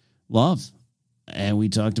love. And we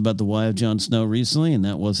talked about the why of Jon Snow recently, and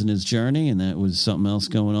that wasn't his journey, and that was something else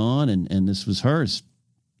going on, and this was hers,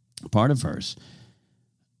 part of hers.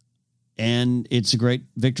 And it's a great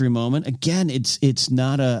victory moment. Again, it's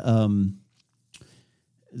not the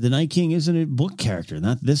Night King isn't a book character,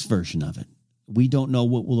 not this version of it. We don't know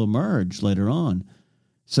what will emerge later on.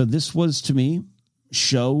 So this was, to me,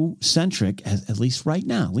 show-centric, at least right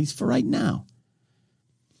now, at least for right now.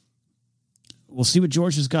 We'll see what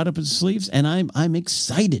George has got up his sleeves, and I'm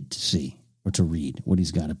excited to see or to read what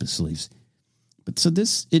he's got up his sleeves. But so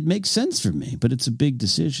it makes sense for me, but it's a big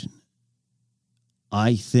decision.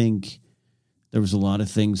 I think there was a lot of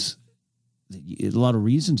things, a lot of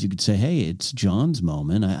reasons you could say, hey, it's Jon's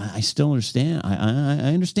moment. I still understand.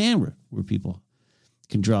 I understand where people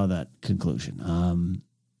can draw that conclusion.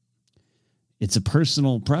 It's a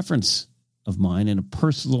personal preference of mine and a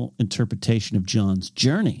personal interpretation of John's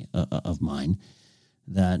journey of mine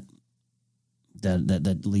that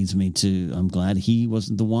leads me to, I'm glad he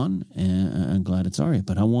wasn't the one, and I'm glad it's Arya.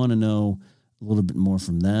 But I want to know a little bit more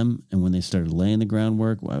from them. And when they started laying the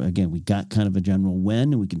groundwork, well, again, we got kind of a general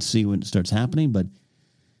when, and we can see when it starts happening. But,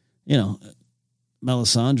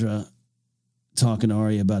 Melisandre talking to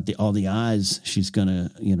Arya about all the eyes she's going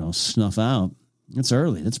to, snuff out. It's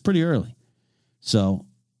early. That's pretty early. So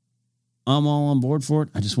I'm all on board for it.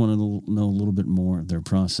 I just want to know a little bit more of their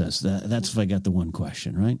process. That's if I got the one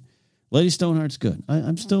question, right? Lady Stoneheart's good.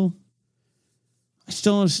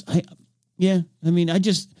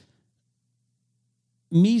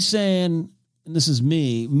 Me saying, and this is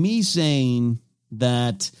me saying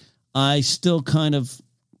that I still kind of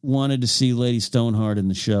wanted to see Lady Stoneheart in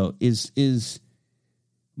the show is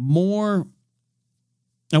more.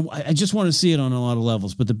 I just want to see it on a lot of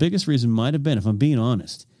levels, but the biggest reason might have been, if I'm being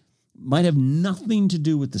honest, might have nothing to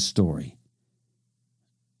do with the story.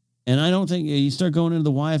 And I don't think you start going into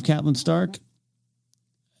the why of Catelyn Stark.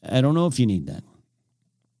 I don't know if you need that.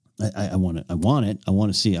 I want it. I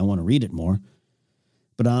want to see. I want to read it more.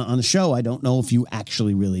 But on the show, I don't know if you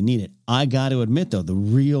actually really need it. I got to admit, though, the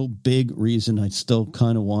real big reason I still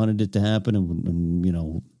kind of wanted it to happen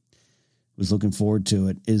and was looking forward to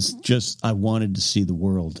it is just I wanted to see the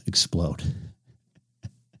world explode.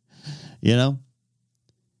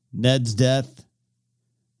 Ned's death.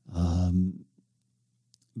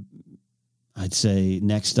 I'd say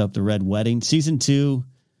next up, the Red Wedding. Season 2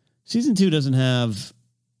 doesn't have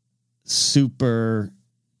super,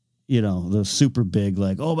 the super big,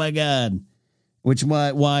 like, oh my God, which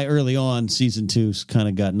why early on season 2 kind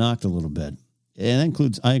of got knocked a little bit. And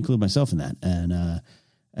I include myself in that.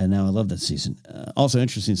 And now I love that season. Also,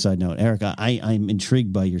 interesting side note, Eric, I'm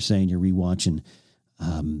intrigued by your saying you're rewatching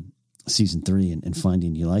season 3 and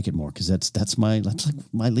finding you like it more, because that's like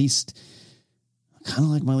my least, kind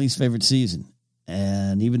of like my least favorite season,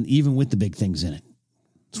 and even with the big things in it,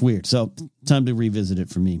 it's weird. So time to revisit it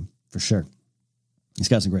for me for sure. It's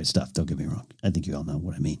got some great stuff. Don't get me wrong. I think you all know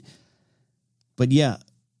what I mean. But yeah,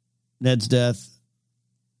 Ned's death,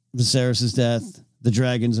 Viserys' death, the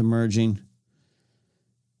dragons emerging,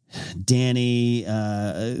 Dany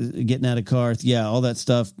getting out of Karth, yeah, all that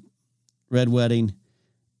stuff. Red Wedding.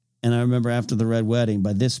 And I remember after the Red Wedding,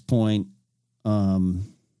 by this point,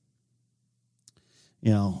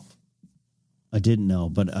 I didn't know,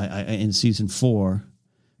 but I in season 4,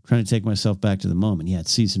 trying to take myself back to the moment. Yeah,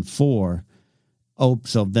 it's season 4. Oh,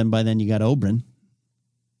 so then by then you got Oberyn.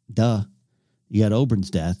 Duh. You got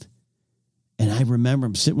Oberyn's death. And I remember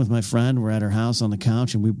I'm sitting with my friend. We're at her house on the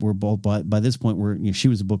couch, and we were both by this point, she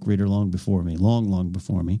was a book reader long before me, long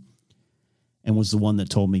before me, and was the one that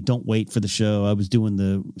told me, don't wait for the show. I was doing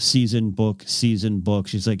the season book.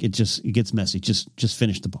 She's like, it gets messy. Just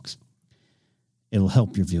finish the books. It'll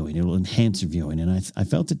help your viewing. It'll enhance your viewing. And I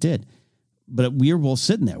felt it did. But we were both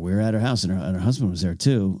sitting there. We were at her house, and her husband was there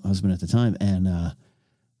too, husband at the time. And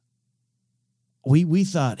we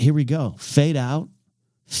thought, here we go. Fade out.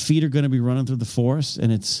 Feet are going to be running through the forest,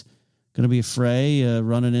 and it's going to be a fray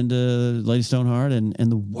running into Lady Stoneheart, and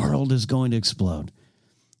the world is going to explode.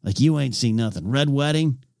 Like, you ain't seen nothing. Red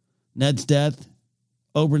Wedding, Ned's death,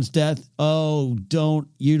 Oberyn's death. Oh,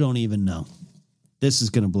 you don't even know. This is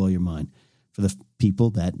going to blow your mind for the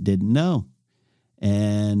people that didn't know.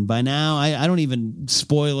 And by now, I don't even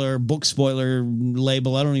book spoiler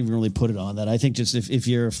label. I don't even really put it on that. I think just if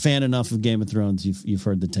you're a fan enough of Game of Thrones, you've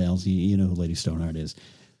heard the tales. You know who Lady Stoneheart is.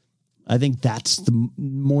 I think that's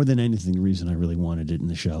more than anything, the reason I really wanted it in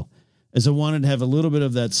the show. Is I wanted to have a little bit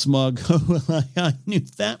of that smug, oh, well, I knew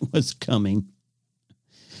that was coming.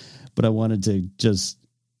 But I wanted to just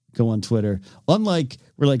go on Twitter. Unlike,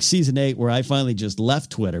 we're like season 8, where I finally just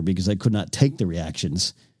left Twitter because I could not take the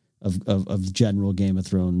reactions of general Game of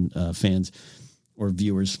Thrones fans or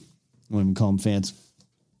viewers. I wouldn't call them fans.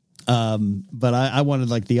 But I wanted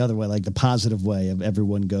like the other way, like the positive way of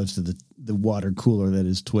everyone goes to the water cooler that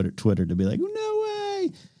is Twitter to be like, oh, no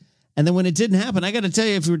way. And then when it didn't happen, I got to tell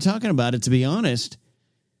you, if we were talking about it, to be honest,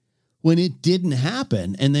 when it didn't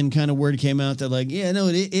happen, and then kind of word came out that like, yeah, no,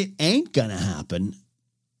 it ain't going to happen.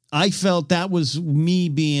 I felt that was me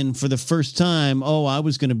being, for the first time, I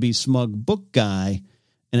was going to be smug book guy,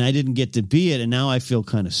 and I didn't get to be it. And now I feel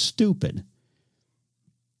kind of stupid.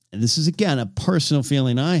 And this is, again, a personal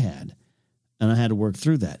feeling I had, and I had to work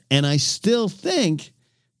through that. And I still think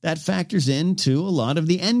that factors into a lot of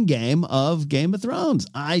the end game of Game of Thrones.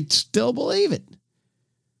 I still believe it.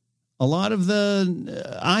 A lot of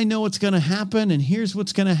I know what's going to happen, and here's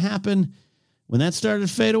what's going to happen. When that started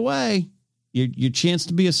to fade away, your chance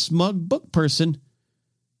to be a smug book person.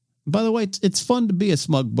 By the way, it's fun to be a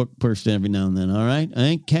smug book person every now and then, all right? I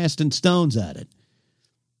ain't casting stones at it.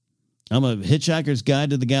 I'm a Hitchhiker's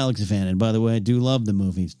Guide to the Galaxy fan, and by the way, I do love the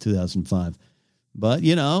movie, 2005. But,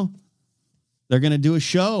 you know, they're going to do a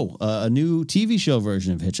show, a new TV show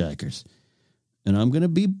version of Hitchhikers. And I'm going to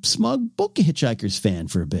be smug book Hitchhikers fan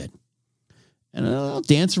for a bit. And I'll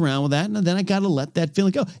dance around with that, and then I got to let that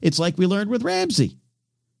feeling go. It's like we learned with Ramsey.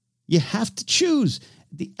 You have to choose.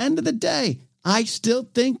 At the end of the day, I still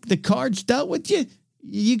think the cards dealt with you.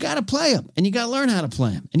 You got to play them, and you got to learn how to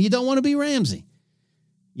play them. And you don't want to be Ramsey.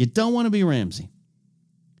 You don't want to be Ramsey.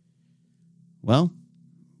 Well,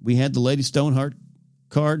 we had the Lady Stoneheart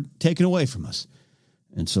card taken away from us.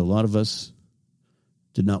 And so a lot of us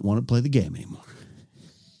did not want to play the game anymore.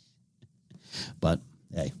 But,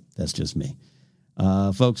 hey, that's just me.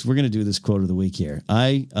 Folks, we're going to do this quote of the week here.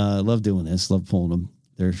 I love doing this, love pulling them.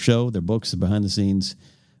 Their show, their books, their behind the scenes,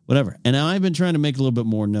 whatever. And now I've been trying to make a little bit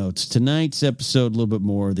more notes. Tonight's episode, a little bit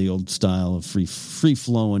more the old style of free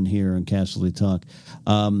flowing here on Casualty Talk.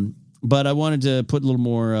 But I wanted to put a little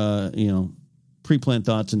more, pre-planned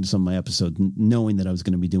thoughts into some of my episodes, knowing that I was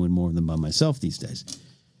going to be doing more of them by myself these days.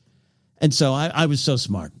 And so I was so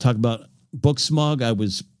smart. Talk about book smug. I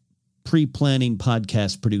was pre-planning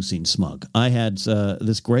podcast producing smug. I had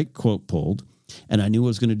this great quote pulled, and I knew I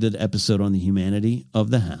was going to do the episode on the humanity of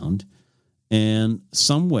the Hound. And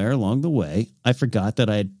somewhere along the way, I forgot that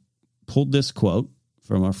I had pulled this quote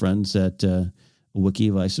from our friends at Wiki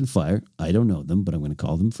of Ice and Fire. I don't know them, but I'm going to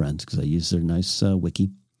call them friends because I use their nice wiki.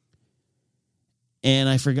 And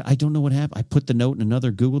I forgot. I don't know what happened. I put the note in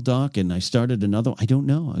another Google Doc, and I started another. I don't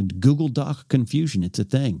know. Google Doc confusion. It's a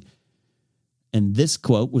thing. And this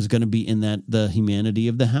quote was going to be in the Humanity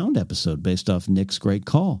of the Hound episode based off Nick's great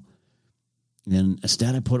call. And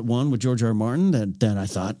instead, I put one with George R. R. Martin that I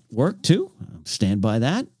thought worked too. Stand by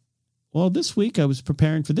that. Well, this week I was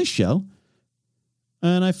preparing for this show,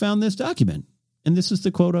 and I found this document. And this is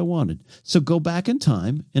the quote I wanted. So go back in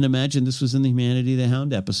time and imagine this was in the Humanity of the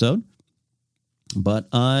Hound episode. But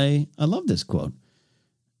I love this quote.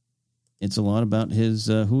 It's a lot about his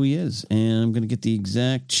who he is. And I'm going to get the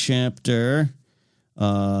exact chapter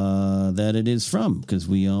that it is from, because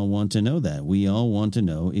we all want to know that. We all want to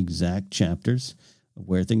know exact chapters of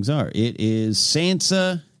where things are. It is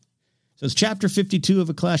Sansa. So it's chapter 52 of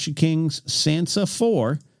A Clash of Kings, Sansa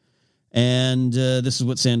 4. And this is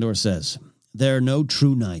what Sandor says. There are no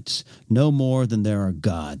true knights, no more than there are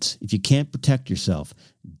gods. If you can't protect yourself,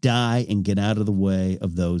 die and get out of the way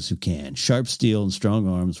of those who can. Sharp steel and strong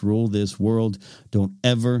arms rule this world. Don't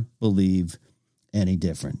ever believe any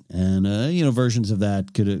different. And, versions of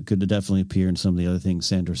that could definitely appear in some of the other things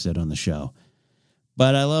Sandor said on the show.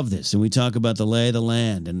 But I love this. And we talk about the lay of the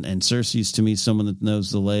land. And Cersei's, to me, someone that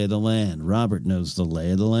knows the lay of the land. Robert knows the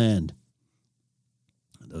lay of the land.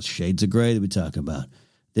 Those shades of gray that we talk about.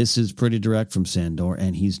 This is pretty direct from Sandor,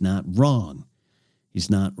 and he's not wrong. He's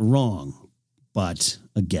not wrong. But,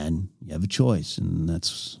 again, you have a choice, and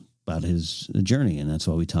that's about his journey, and that's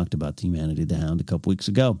why we talked about the Humanity of the Hound a couple weeks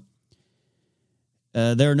ago.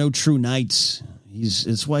 There are no true knights.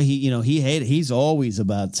 It's why he hated. He's always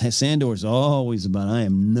about, Sandor's always about, I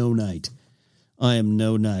am no knight. I am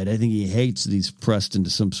no knight. I think he hates that he's pressed into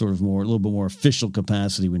some sort of a little bit more official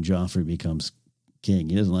capacity when Joffrey becomes king.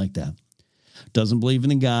 He doesn't like that. Doesn't believe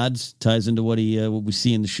in the gods. Ties into what we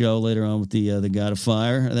see in the show later on with the God of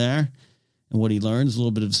Fire there, and what he learns, a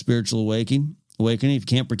little bit of spiritual awakening. If you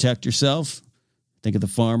can't protect yourself, think of the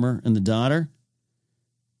farmer and the daughter.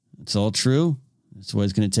 It's all true. That's why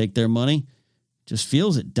he's going to take their money. Just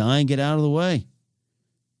feels it. Die and get out of the way.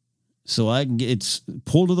 So it's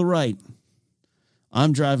pull to the right.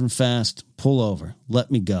 I'm driving fast. Pull over.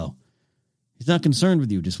 Let me go. He's not concerned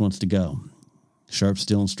with you. Just wants to go. Sharp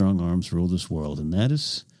steel and strong arms rule this world. And that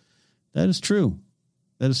is true.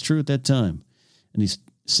 That is true at that time. And he's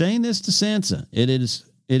saying this to Sansa.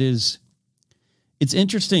 It's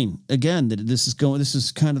interesting, again, that this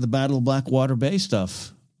is kind of the Battle of Blackwater Bay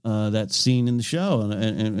stuff that's seen in the show.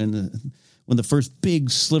 And when the first big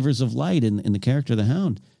slivers of light in the character of the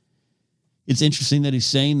Hound. It's interesting that he's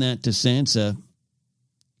saying that to Sansa.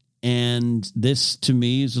 And this, to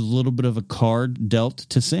me, is a little bit of a card dealt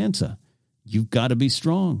to Sansa. You've got to be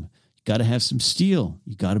strong. You've got to have some steel.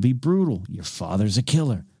 You've got to be brutal. Your father's a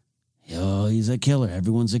killer. Oh, he's a killer.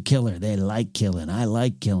 Everyone's a killer. They like killing. I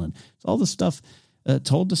like killing. It's all the stuff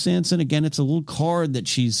told to Sansa. And again, it's a little card that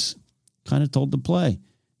she's kind of told to play.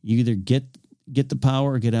 You either get the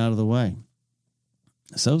power or get out of the way.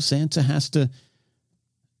 So Sansa has to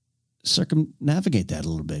circumnavigate that a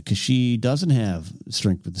little bit because she doesn't have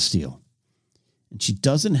strength with the steel. And she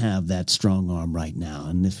doesn't have that strong arm right now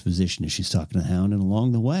in this position as she's talking to the Hound and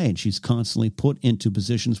along the way. And she's constantly put into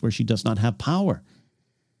positions where she does not have power.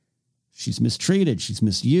 She's mistreated. She's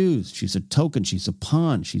misused. She's a token. She's a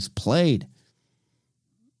pawn. She's played.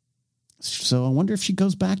 So I wonder if she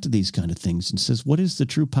goes back to these kind of things and says, what is the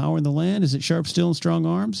true power in the land? Is it sharp steel and strong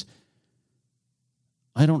arms?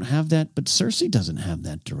 I don't have that, but Cersei doesn't have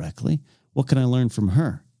that directly. What can I learn from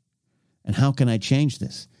her? And how can I change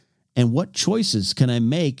this? And what choices can I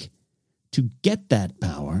make to get that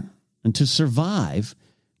power and to survive,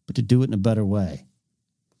 but to do it in a better way?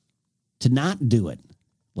 To not do it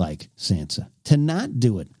like Sansa. To not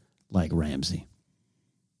do it like Ramsay.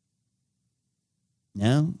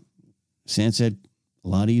 Now, Sansa had a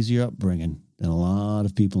lot easier upbringing than a lot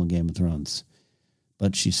of people in Game of Thrones.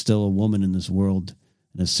 But she's still a woman in this world.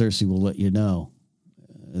 And as Cersei will let you know,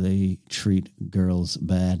 they treat girls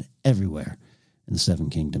bad everywhere in the Seven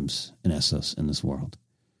Kingdoms and Essos in this world.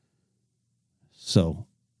 So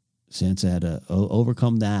Sansa had to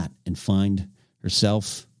overcome that and find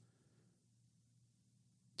herself,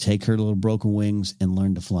 take her little broken wings and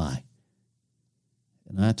learn to fly.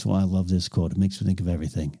 And that's why I love this quote. It makes me think of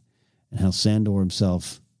everything. And how Sandor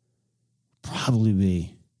himself probably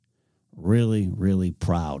be really, really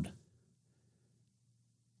proud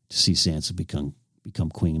to see Sansa become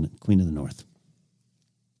queen of the North.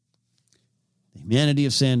 The humanity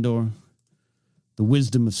of Sandor, the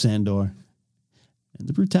wisdom of Sandor, and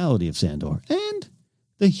the brutality of Sandor, and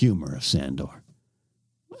the humor of Sandor.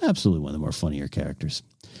 Absolutely one of the more funnier characters.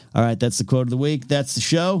 All right, that's the quote of the week. That's the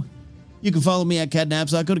show. You can follow me at Ken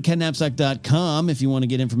Napzok. Go to kennapzok.com if you want to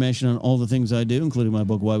get information on all the things I do, including my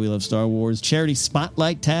book, Why We Love Star Wars. Charity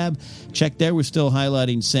Spotlight tab. Check there. We're still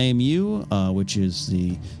highlighting Same You, which is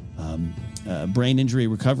the brain injury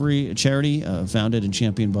recovery charity founded and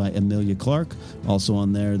championed by Emilia Clarke. Also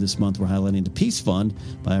on there this month, we're highlighting the Peace Fund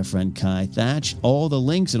by our friend Kai Thatch. All the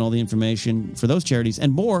links and all the information for those charities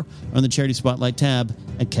and more are on the Charity Spotlight tab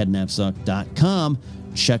at kennapzok.com.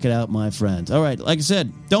 Check it out, my friends. All right, like I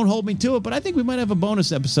said, don't hold me to it, but I think we might have a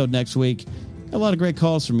bonus episode next week. Got a lot of great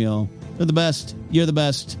calls from y'all. They're the best. You're the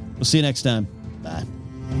best. We'll see you next time. Bye.